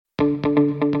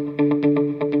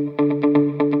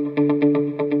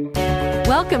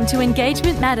Welcome to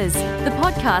Engagement Matters, the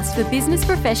podcast for business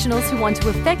professionals who want to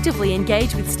effectively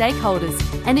engage with stakeholders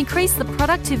and increase the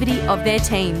productivity of their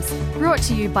teams. Brought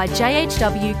to you by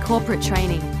JHW Corporate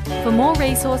Training. For more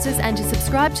resources and to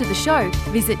subscribe to the show,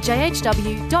 visit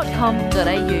jhw.com.au.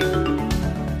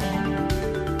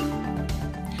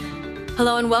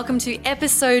 Hello and welcome to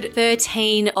episode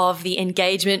 13 of the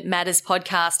Engagement Matters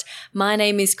podcast. My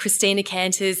name is Christina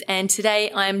Canters and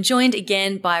today I am joined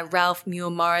again by Ralph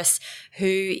Muir-Morris, who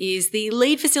is the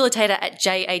lead facilitator at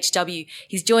JHW.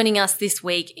 He's joining us this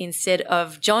week instead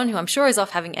of John, who I'm sure is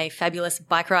off having a fabulous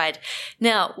bike ride.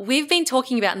 Now, we've been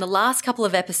talking about in the last couple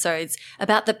of episodes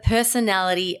about the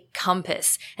personality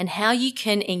compass and how you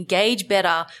can engage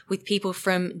better with people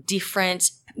from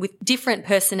different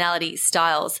personality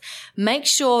styles. Make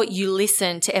sure you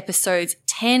listen to episodes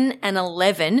 10 and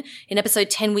 11. In episode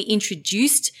 10, we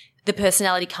introduced the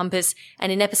personality compass,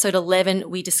 and in episode 11,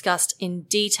 we discussed in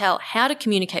detail how to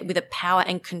communicate with a power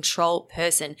and control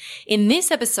person. In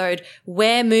this episode,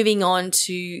 we're moving on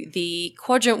to the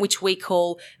quadrant which we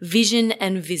call vision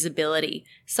and visibility.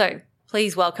 So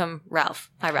please welcome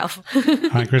Ralph. Hi, Ralph.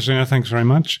 Hi, Christina. Thanks very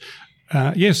much.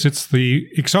 Yes, it's the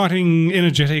exciting,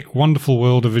 energetic, wonderful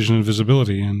world of vision and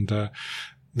visibility. And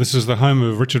this is the home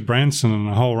of Richard Bransons and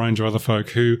a whole range of other folk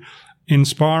who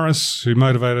inspire us, who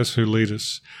motivate us, who lead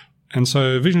us. And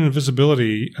so vision and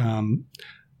visibility are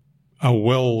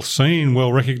well seen,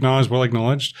 well recognised, well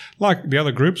acknowledged. Like the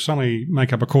other groups, only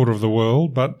make up a quarter of the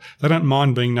world, but they don't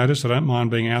mind being noticed, they don't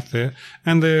mind being out there.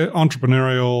 And they're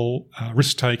entrepreneurial,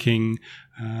 risk-taking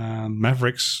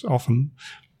mavericks often.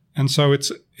 And so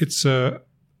it's a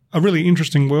really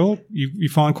interesting world. You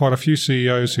find quite a few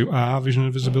CEOs who are vision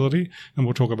and visibility, and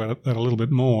we'll talk about that a little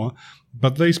bit more.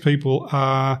 But these people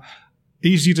are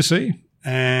easy to see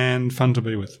and fun to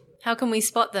be with. How can we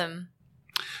spot them?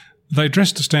 They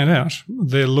dress to stand out.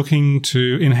 They're looking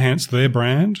to enhance their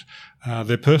brand,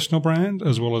 their personal brand,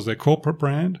 as well as their corporate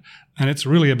brand. And it's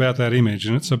really about that image,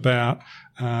 and it's about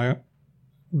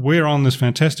we're on this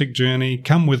fantastic journey.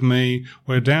 Come with me.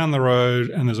 We're down the road,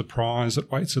 and there's a prize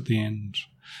that waits at the end.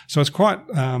 So it's quite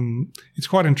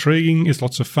intriguing. It's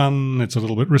lots of fun. It's a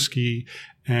little bit risky,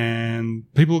 and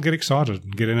people get excited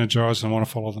and get energized and want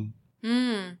to follow them.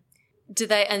 Do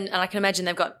they? And I can imagine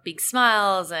they've got big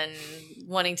smiles and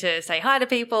wanting to say hi to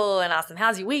people and ask them,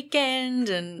 "How's your weekend?"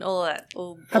 and all that.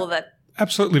 All that.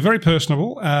 Absolutely, very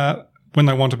personable. When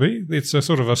they want to be. It's a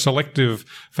sort of a selective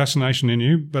fascination in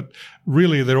you, but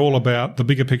really they're all about the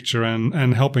bigger picture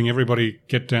and helping everybody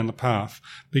get down the path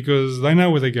because they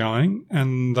know where they're going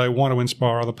and they want to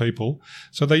inspire other people.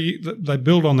 So they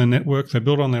build on their network, they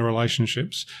build on their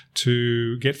relationships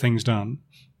to get things done.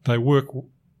 They work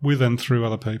with and through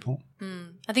other people.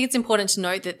 I think it's important to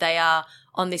note that they are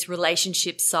on this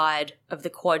relationship side of the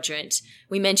quadrant.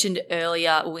 We mentioned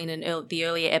earlier, or in the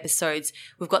earlier episodes,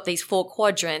 we've got these 4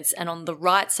 quadrants, and on the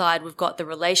right side, we've got the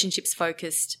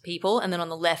relationships-focused people, and then on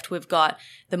the left, we've got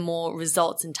the more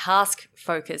results and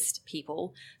task-focused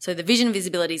people. So the vision and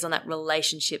visibility is on that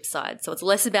relationship side. So it's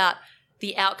less about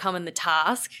the outcome and the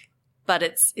task, but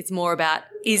it's more about,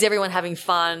 is everyone having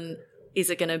fun?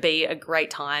 Is it going to be a great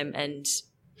time? And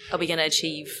are we going to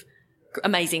achieve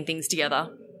amazing things together?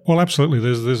 Well, absolutely.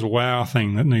 There's a wow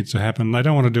thing that needs to happen. They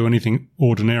don't want to do anything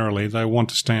ordinarily. They want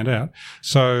to stand out.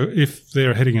 So if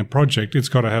they're heading a project, it's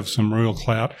got to have some real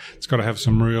clout. It's got to have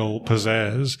some real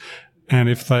pizzazz. And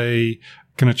if they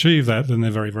can achieve that, then they're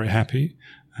very, very happy.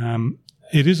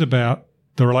 It is about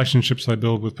the relationships they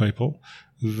build with people.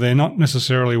 They're not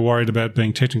necessarily worried about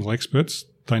being technical experts.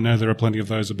 They know there are plenty of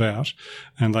those about,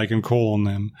 and they can call on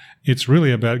them. It's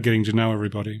really about getting to know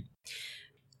everybody.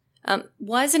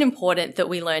 Why is it important that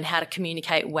we learn how to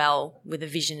communicate well with a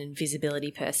vision and visibility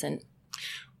person?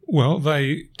 Well,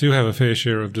 they do have a fair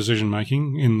share of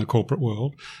decision-making in the corporate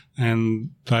world, and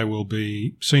they will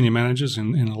be senior managers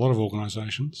in a lot of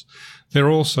organisations. They're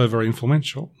also very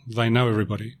influential. They know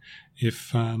everybody.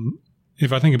 If I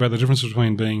think about the difference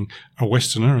between being a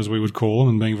Westerner, as we would call them,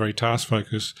 and being very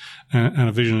task-focused, and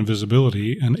a vision and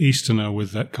visibility, an Easterner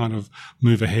with that kind of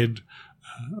move-ahead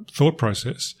thought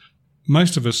process,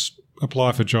 most of us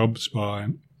apply for jobs by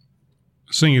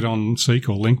seeing it on Seek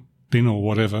or LinkedIn or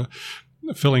whatever,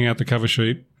 filling out the cover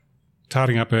sheet,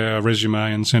 tarting up our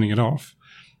resume and sending it off.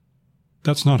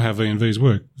 That's not how V&Vs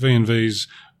work. V&Vs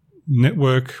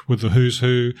network with the who's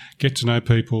who, get to know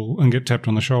people and get tapped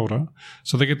on the shoulder.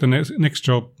 So they get the next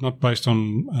job not based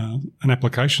on an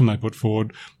application they put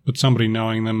forward, but somebody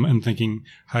knowing them and thinking,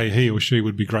 hey, he or she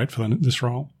would be great for this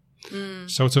role.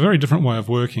 So it's a very different way of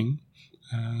working.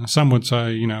 Some would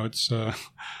say, it's a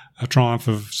triumph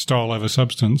of style over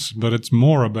substance, but it's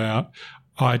more about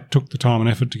I took the time and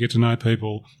effort to get to know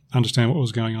people, understand what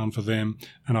was going on for them,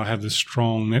 and I have this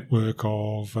strong network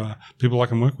of people I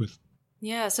can work with.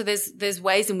 Yeah, so there's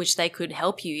ways in which they could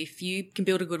help you. If you can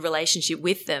build a good relationship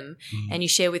with them and you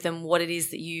share with them what it is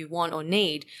that you want or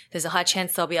need, there's a high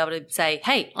chance they'll be able to say,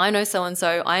 hey, I know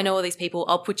so-and-so, I know all these people,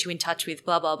 I'll put you in touch with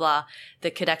blah, blah, blah,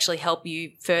 that could actually help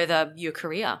you further your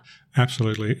career.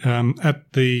 Absolutely. I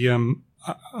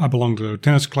belong to a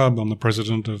tennis club. I'm the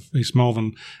president of East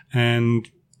Malvern, and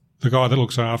the guy that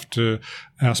looks after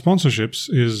our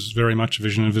sponsorships is very much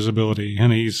Vision and Visibility,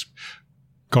 and he's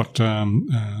got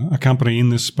a company in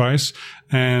this space,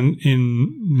 and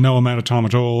in no amount of time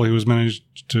at all, he was managed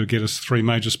to get us 3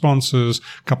 major sponsors,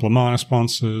 a couple of minor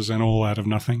sponsors, and all out of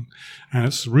nothing. And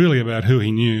it's really about who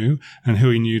he knew and who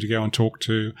he knew to go and talk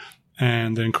to,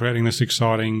 and then creating this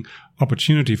exciting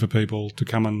opportunity for people to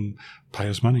come and pay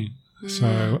us money.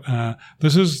 So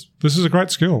this is a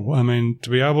great skill. I mean, to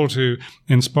be able to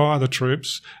inspire the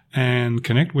troops and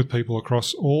connect with people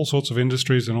across all sorts of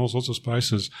industries and all sorts of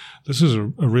spaces, this is a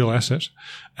real asset.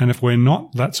 And if we're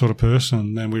not that sort of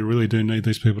person, then we really do need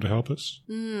these people to help us.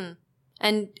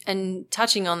 And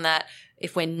touching on that,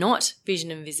 if we're not Vision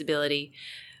and Visibility,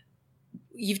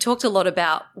 you've talked a lot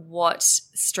about what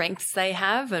strengths they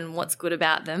have and what's good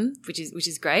about them, which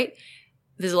is great.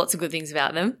 There's lots of good things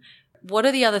about them. What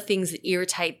are the other things that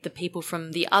irritate the people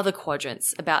from the other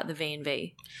quadrants about the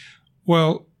V&V?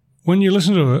 Well, when you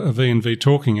listen to a V&V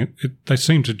talking, they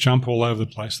seem to jump all over the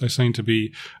place. They seem to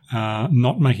be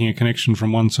not making a connection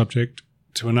from one subject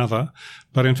to another.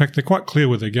 But in fact, they're quite clear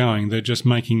where they're going. They're just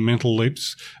making mental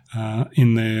leaps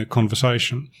in their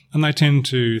conversation. And they tend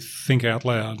to think out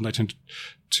loud, and they tend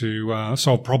to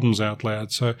solve problems out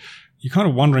loud. So you're kind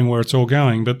of wondering where it's all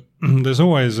going, but there's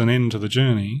always an end to the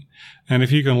journey. And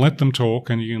if you can let them talk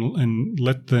and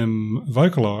let them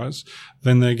vocalise,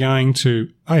 then they're going to,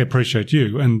 A, appreciate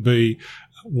you, and B,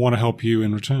 want to help you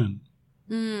in return.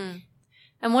 And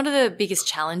what are the biggest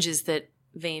challenges that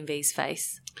V&Vs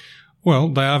face? Well,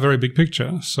 they are very big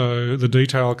picture. So the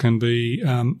detail can be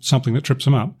something that trips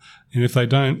them up. And if they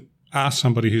don't ask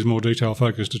somebody who's more detail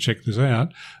focused to check this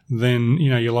out, then,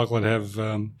 you're likely to have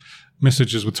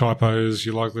messages with typos.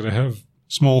 You're likely to have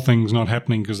small things not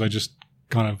happening because they just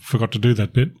kind of forgot to do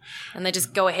that bit. And they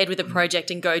just go ahead with a project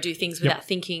and go do things without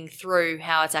thinking through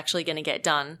how it's actually going to get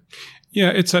done.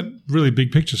 Yeah, it's that really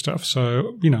big picture stuff.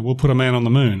 So, we'll put a man on the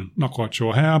moon. Not quite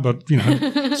sure how, but,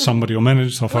 somebody will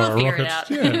manage. They'll fire a rocket.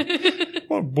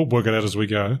 We'll work it out as we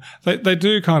go. They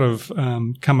do kind of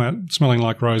come out smelling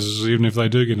like roses, even if they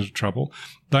do get into trouble.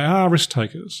 They are risk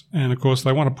takers. And, of course,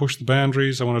 they want to push the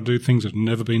boundaries. They want to do things that have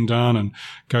never been done and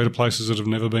go to places that have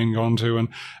never been gone to.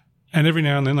 And every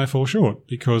now and then they fall short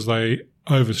because they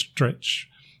overstretch.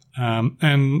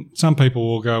 And some people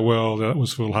will go, well, that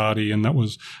was foolhardy and that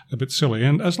was a bit silly.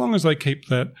 And as long as they keep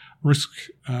that risk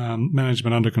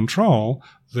management under control,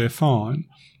 they're fine.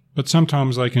 But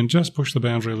sometimes they can just push the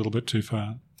boundary a little bit too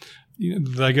far.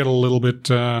 They get a little bit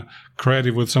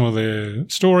creative with some of their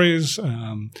stories.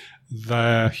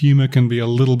 Their humour can be a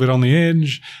little bit on the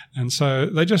edge. And so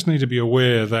they just need to be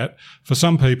aware that for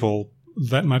some people,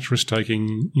 that much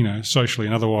risk-taking, socially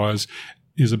and otherwise,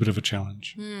 is a bit of a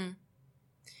challenge.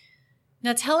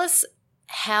 Now tell us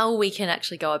how we can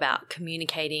actually go about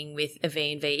communicating with a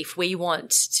V&V if we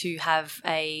want to have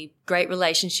a great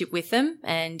relationship with them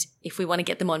and if we want to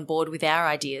get them on board with our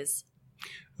ideas.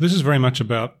 This is very much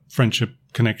about friendship,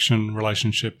 connection,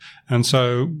 relationship. And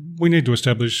so we need to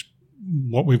establish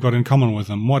what we've got in common with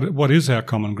them. What is our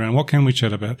common ground? What can we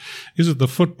chat about? Is it the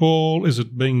football? Is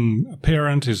it being a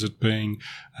parent? Is it being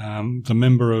the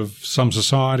member of some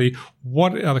society?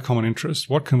 What are the common interests?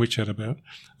 What can we chat about?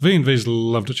 V&Vs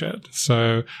love to chat.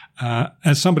 So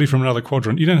as somebody from another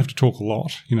quadrant, you don't have to talk a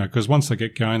lot, because once they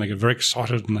get going, they get very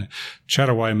excited and they chat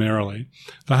away merrily.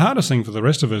 The hardest thing for the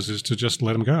rest of us is to just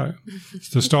let them go,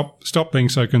 to stop being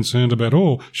so concerned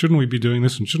about, shouldn't we be doing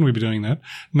this and shouldn't we be doing that?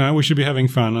 No, we should be having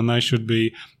fun, and they should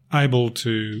be able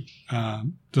to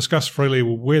discuss freely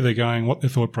where they're going, what their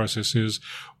thought process is,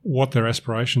 what their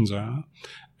aspirations are.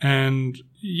 And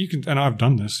I've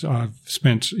done this. I've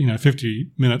spent,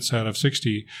 50 minutes out of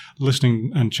 60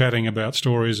 listening and chatting about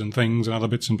stories and things and other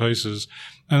bits and pieces.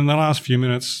 And in the last few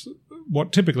minutes,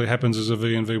 what typically happens is a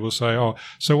V&V will say,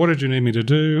 so what did you need me to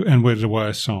do and where do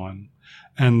I sign?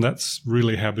 And that's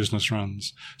really how business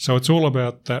runs. So it's all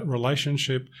about that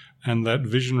relationship and that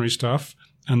visionary stuff.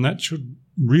 And that should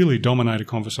really dominate a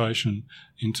conversation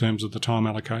in terms of the time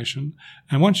allocation.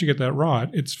 And once you get that right,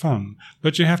 it's fun.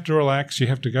 But you have to relax. You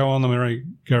have to go on the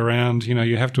merry-go-round.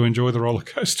 You have to enjoy the roller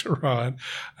coaster ride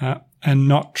and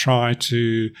not try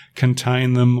to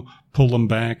contain them, pull them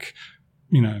back,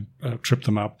 trip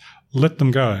them up. Let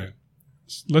them go.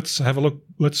 Let's have a look.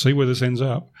 Let's see where this ends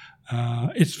up.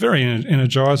 It's very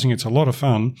energising. It's a lot of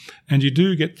fun, and you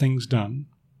do get things done.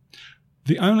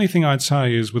 The only thing I'd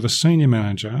say is with a senior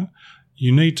manager,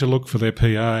 you need to look for their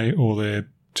PA or their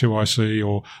 2IC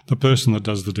or the person that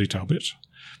does the detail bit.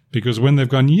 Because when they've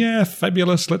gone, yeah,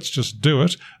 fabulous, let's just do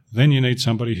it, then you need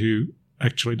somebody who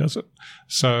actually does it.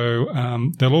 So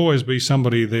there'll always be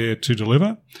somebody there to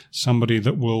deliver, somebody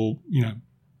that will,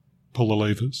 pull the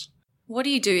levers. What do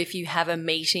you do if you have a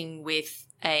meeting with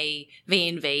a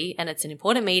V&V and it's an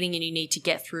important meeting and you need to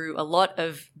get through a lot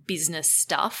of business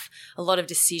stuff, a lot of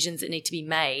decisions that need to be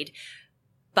made,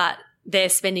 but they're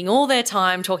spending all their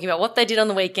time talking about what they did on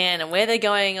the weekend and where they're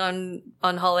going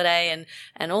on holiday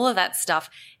and all of that stuff.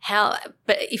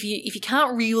 But if you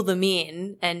can't reel them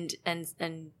in and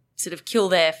sort of kill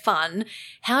their fun,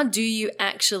 how do you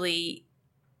actually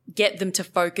get them to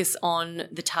focus on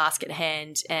the task at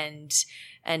hand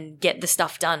and get the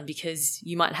stuff done? Because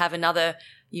you might have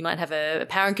a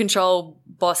power and control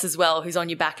boss as well who's on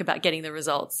your back about getting the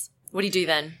results. What do you do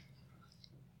then?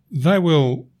 They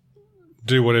will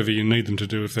do whatever you need them to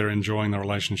do if they're enjoying the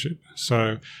relationship.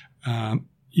 So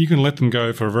you can let them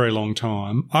go for a very long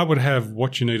time. I would have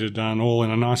what you needed done all in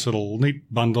a nice little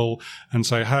neat bundle and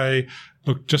say, hey,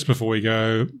 look, just before we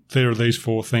go, there are these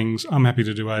 4 things. I'm happy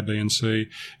to do A, B, and C.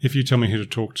 If you tell me who to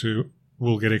talk to,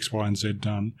 we'll get X, Y, and Z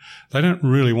done. They don't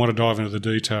really want to dive into the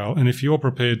detail. And if you're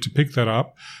prepared to pick that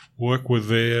up, work with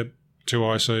their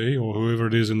 2IC or whoever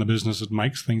it is in the business that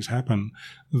makes things happen,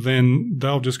 then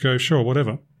they'll just go, sure,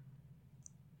 whatever.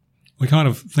 We kind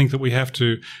of think that we have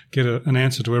to get an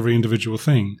answer to every individual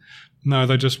thing. No,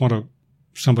 they just want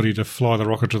somebody to fly the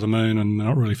rocket to the moon, and they're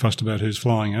not really fussed about who's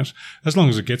flying it. As long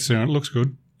as it gets there and it looks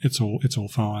good, it's all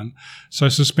fine. So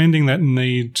suspending that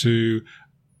need to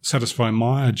satisfy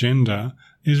my agenda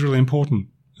is really important.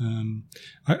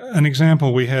 An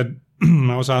example we had,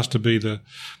 I was asked to be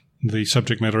the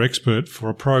subject matter expert for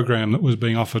a program that was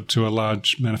being offered to a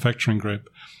large manufacturing group.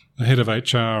 The head of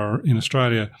HR in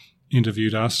Australia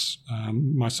interviewed us,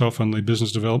 myself and the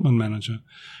business development manager,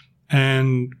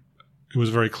 and it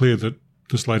was very clear that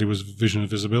this lady was vision and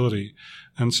visibility.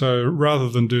 And so rather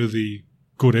than do the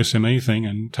good SME thing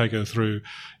and take her through,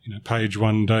 page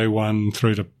 1, day 1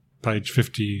 through to page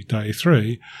 50, day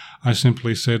 3, I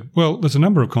simply said, well, there's a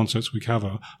number of concepts we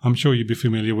cover. I'm sure you'd be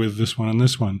familiar with this one and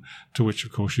this one, to which,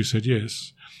 of course, she said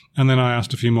yes. And then I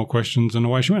asked a few more questions and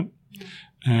away she went.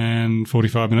 And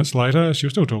 45 minutes later, she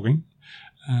was still talking.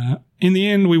 In the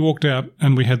end, we walked out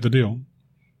and we had the deal.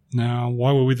 Now,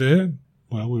 why were we there?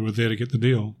 Well, we were there to get the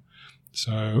deal.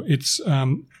 So it's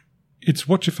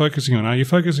what you're focusing on. Are you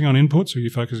focusing on inputs or are you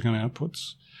focusing on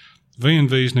outputs?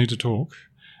 V&Vs need to talk.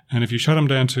 And if you shut them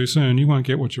down too soon, you won't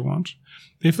get what you want.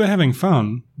 If they're having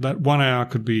fun, that 1 hour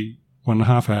could be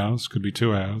 1.5 hours, could be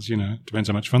 2 hours, depends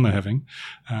how much fun they're having.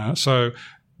 So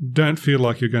don't feel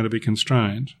like you're going to be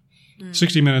constrained.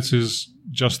 60 minutes is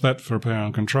just that for power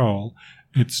and control.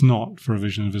 It's not for a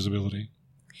vision and visibility.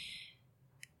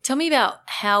 Tell me about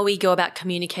how we go about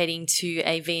communicating to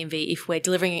a V&V if we're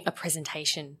delivering a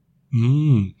presentation.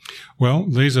 Well,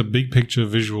 these are big picture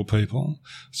visual people,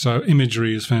 so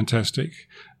imagery is fantastic.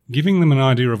 Giving them an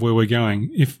idea of where we're going.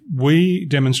 If we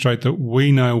demonstrate that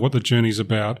we know what the journey's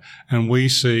about and we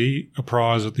see a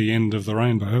prize at the end of the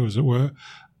rainbow, as it were,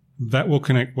 that will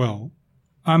connect well.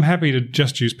 I'm happy to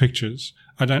just use pictures.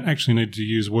 I don't actually need to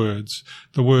use words.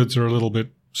 The words are a little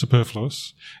bit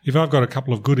superfluous. If I've got a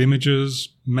couple of good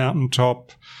images,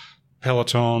 mountaintop,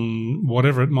 Peloton,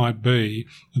 whatever it might be,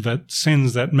 that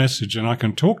sends that message and I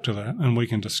can talk to that and we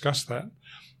can discuss that,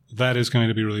 that is going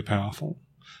to be really powerful.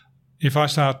 If I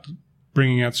start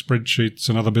bringing out spreadsheets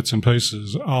and other bits and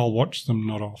pieces, I'll watch them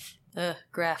nod off.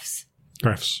 Graphs.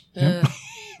 Yeah.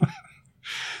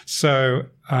 So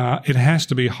it has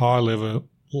to be high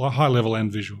level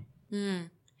and visual.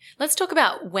 Let's talk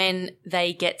about when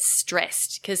they get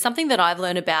stressed, because something that I've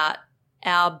learned about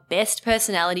our best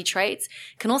personality traits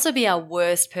can also be our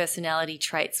worst personality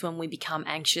traits when we become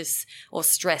anxious or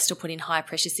stressed or put in high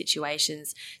pressure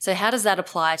situations. So how does that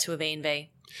apply to a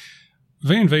V&V?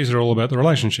 V&Vs are all about the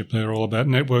relationship. They're all about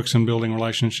networks and building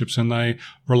relationships, and they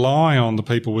rely on the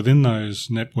people within those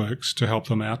networks to help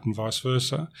them out and vice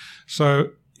versa.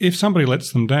 So if somebody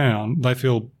lets them down, they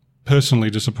feel personally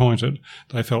disappointed.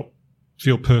 They feel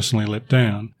personally let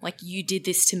down. Like, you did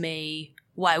this to me.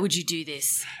 Why would you do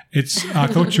this? It's, I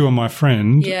thought you were my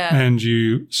friend yeah. and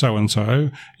you so-and-so,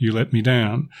 you let me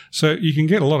down. So you can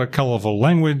get a lot of colourful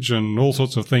language and all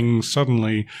sorts of things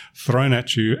suddenly thrown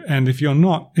at you. And if you're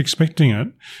not expecting it,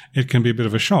 it can be a bit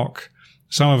of a shock.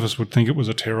 some of us would think it was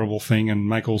a terrible thing and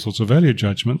make all sorts of value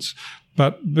judgments.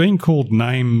 But being called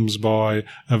names by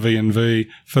a V&V,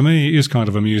 for me, is kind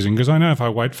of amusing because I know if I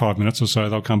wait 5 minutes or so,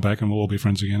 they'll come back and we'll all be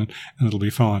friends again and it'll be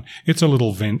fine. It's a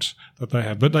little vent that they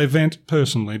have. But they vent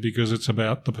personally because it's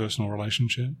about the personal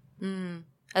relationship.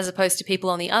 As opposed to people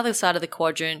on the other side of the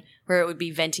quadrant where it would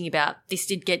be venting about this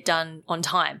did get done on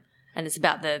time and it's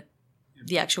about the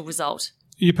actual result.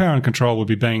 Your power and control would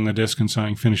be banging the desk and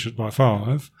saying finish it by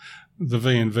 5. The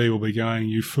V&V will be going,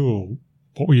 you fool,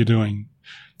 what were you doing?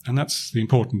 And that's the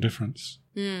important difference.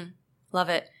 Love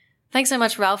it. Thanks so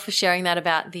much, Ralph, for sharing that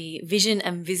about the vision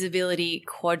and visibility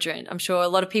quadrant. I'm sure a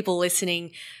lot of people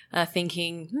listening are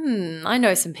thinking, I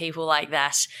know some people like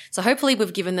that. So hopefully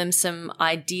we've given them some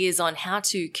ideas on how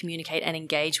to communicate and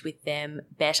engage with them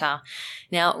better.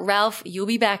 Now, Ralph, you'll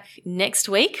be back next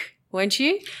week, won't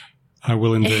you? I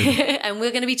will indeed. And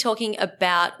we're going to be talking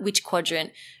about which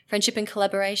quadrant? Friendship and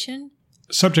collaboration?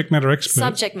 Subject matter experts.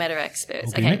 Subject matter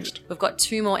experts. Okay, next. We've got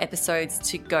 2 more episodes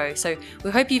to go. So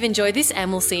we hope you've enjoyed this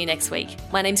and we'll see you next week.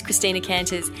 My name's Christina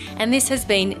Canters and this has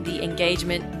been the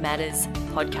Engagement Matters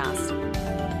podcast.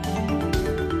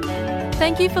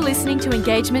 Thank you for listening to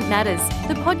Engagement Matters,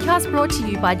 the podcast brought to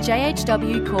you by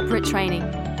JHW Corporate Training.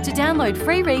 To download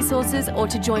free resources or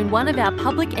to join one of our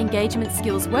public engagement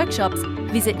skills workshops,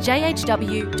 visit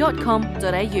jhw.com.au.